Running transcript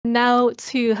Now,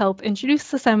 to help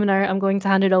introduce the seminar, I'm going to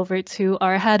hand it over to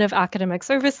our Head of Academic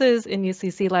Services in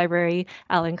UCC Library,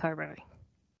 Alan Carbery.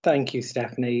 Thank you,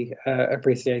 Stephanie.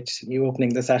 Appreciate you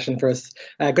opening the session for us.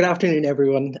 Good afternoon,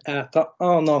 everyone. Tá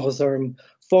an áthas orm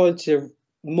fáilte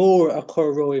mór a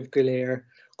chur roimh go léir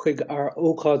chuig our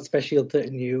ócáid speisialta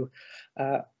inniu.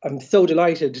 I'm so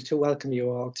delighted to welcome you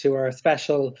all to our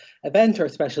special event, our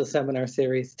special seminar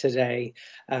series today.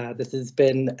 This has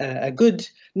been a good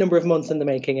number of months in the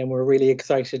making, and we're really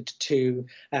excited to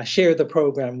share the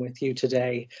programme with you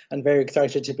today, and very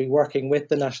excited to be working with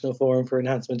the National Forum for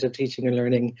Enhancement of Teaching and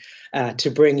Learning to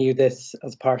bring you this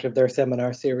as part of their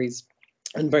seminar series.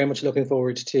 I'm very much looking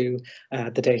forward to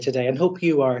the day today, and hope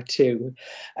you are too.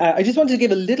 I just wanted to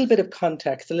give a little bit of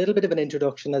context, a little bit of an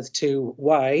introduction as to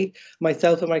why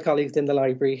myself and my colleagues in the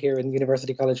library here in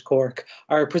University College Cork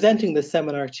are presenting this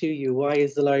seminar to you. Why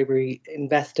is the library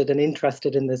invested and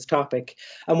interested in this topic?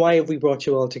 And why have we brought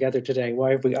you all together today?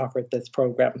 Why have we offered this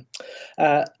programme?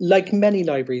 Like many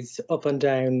libraries up and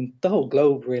down the whole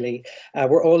globe, really,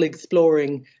 we're all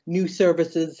exploring new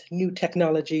services, new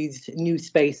technologies, new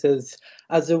spaces,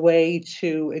 as a way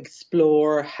to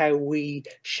explore how we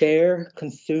share,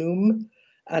 consume,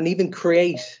 and even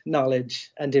create knowledge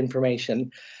and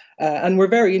information. And we're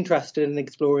very interested in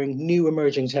exploring new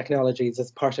emerging technologies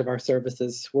as part of our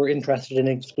services. We're interested in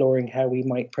exploring how we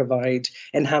might provide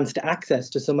enhanced access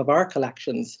to some of our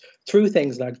collections through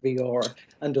things like VR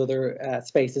and other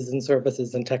spaces and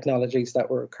services and technologies that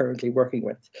we're currently working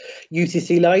with.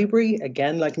 UCC Library,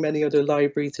 again, like many other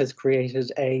libraries, has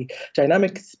created a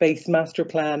dynamic space master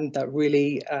plan that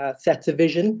really sets a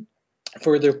vision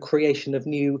for the creation of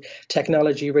new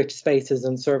technology-rich spaces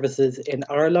and services in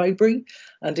our library.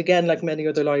 And again, like many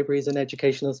other libraries and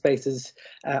educational spaces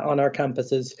on our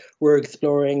campuses, we're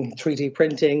exploring 3D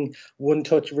printing,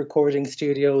 one-touch recording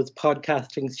studios,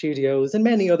 podcasting studios, and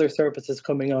many other services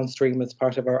coming on stream as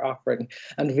part of our offering.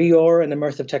 And VR and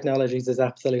immersive technologies is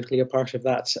absolutely a part of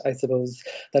that, I suppose,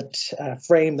 that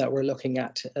frame that we're looking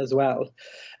at as well.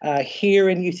 Here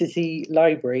in UCC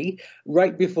Library,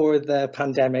 right before the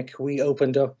pandemic, we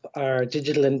opened up our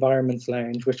Digital Environments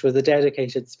Lounge, which was a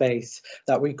dedicated space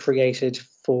that we created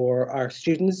for our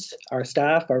students, our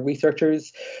staff, our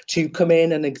researchers to come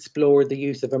in and explore the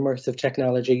use of immersive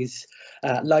technologies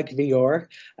like VR,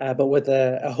 but with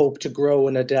a hope to grow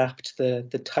and adapt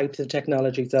the types of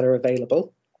technologies that are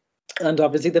available. And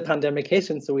obviously the pandemic hit,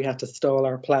 and so we had to stall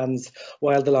our plans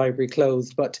while the library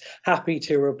closed, but happy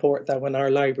to report that when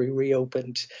our library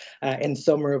reopened in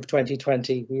summer of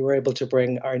 2020, we were able to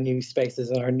bring our new spaces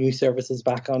and our new services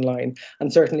back online.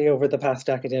 And certainly over the past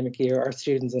academic year, our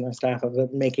students and our staff have been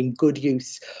making good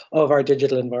use of our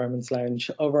Digital Environments Lounge,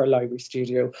 of our library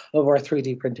studio, of our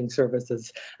 3D printing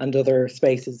services and other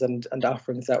spaces and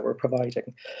offerings that we're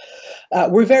providing.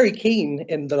 We're very keen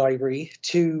in the library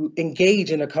to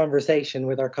engage in a conversation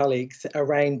with our colleagues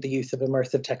around the use of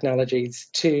immersive technologies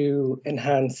to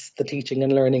enhance the teaching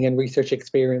and learning and research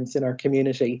experience in our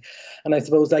community. And I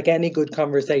suppose, like any good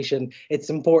conversation, it's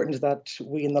important that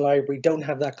we in the library don't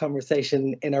have that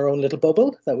conversation in our own little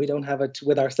bubble, that we don't have it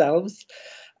with ourselves.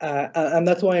 And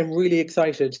that's why I'm really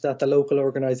excited that the local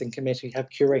organising committee have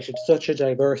curated such a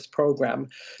diverse programme.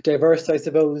 Diverse, I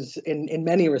suppose, in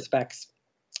many respects.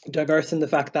 Diverse in the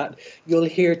fact that you'll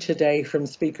hear today from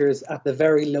speakers at the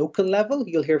very local level.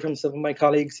 You'll hear from some of my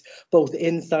colleagues both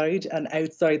inside and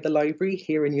outside the library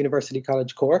here in University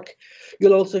College Cork.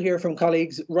 You'll also hear from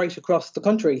colleagues right across the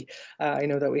country. I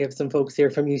know that we have some folks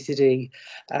here from UCD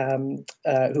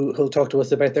who'll talk to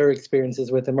us about their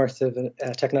experiences with immersive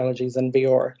technologies and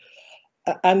VR.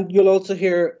 And you'll also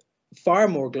hear far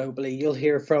more globally. You'll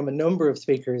hear from a number of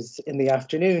speakers in the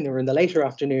afternoon or in the later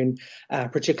afternoon,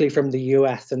 particularly from the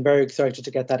US, and very excited to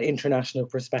get that international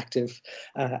perspective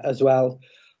as well.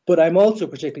 But I'm also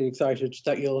particularly excited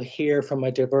that you'll hear from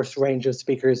a diverse range of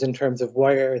speakers in terms of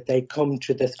where they come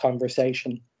to this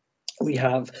conversation. We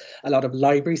have a lot of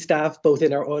library staff, both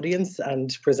in our audience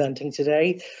and presenting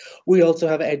today. We also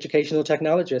have educational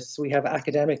technologists. We have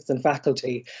academics and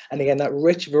faculty. And again, that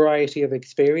rich variety of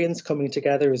experience coming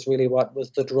together is really what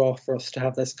was the draw for us to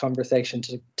have this conversation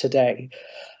today.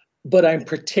 But I'm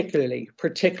particularly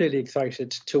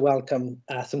excited to welcome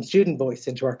some student voice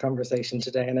into our conversation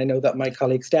today. And I know that my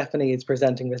colleague Stephanie is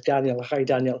presenting with Daniel, hi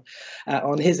Daniel,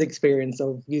 on his experience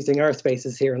of using our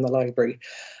spaces here in the library.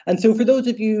 And so for those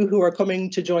of you who are coming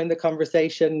to join the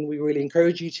conversation, we really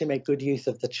encourage you to make good use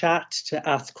of the chat, to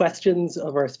ask questions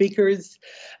of our speakers.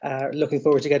 Looking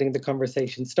forward to getting the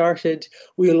conversation started.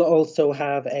 We'll also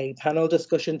have a panel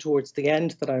discussion towards the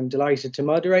end that I'm delighted to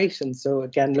moderate. And so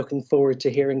again, looking forward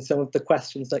to hearing some of the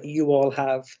questions that you all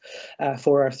have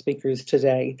for our speakers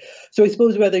today. So I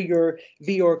suppose whether you're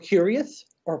VR curious,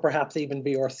 or perhaps even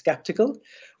VR skeptical,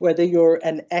 whether you're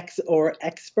an ex or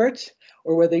expert,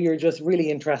 or whether you're just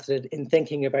really interested in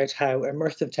thinking about how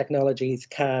immersive technologies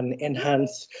can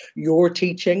enhance your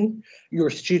teaching,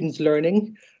 your students'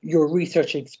 learning, your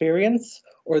research experience,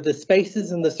 or the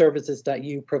spaces and the services that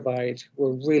you provide,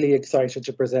 we're really excited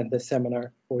to present this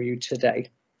seminar for you today.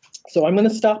 So I'm going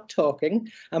to stop talking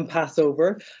and pass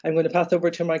over. I'm going to pass over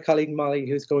to my colleague Molly,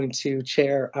 who's going to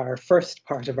chair our first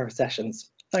part of our sessions.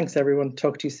 Thanks, everyone.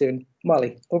 Talk to you soon.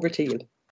 Molly, over to you.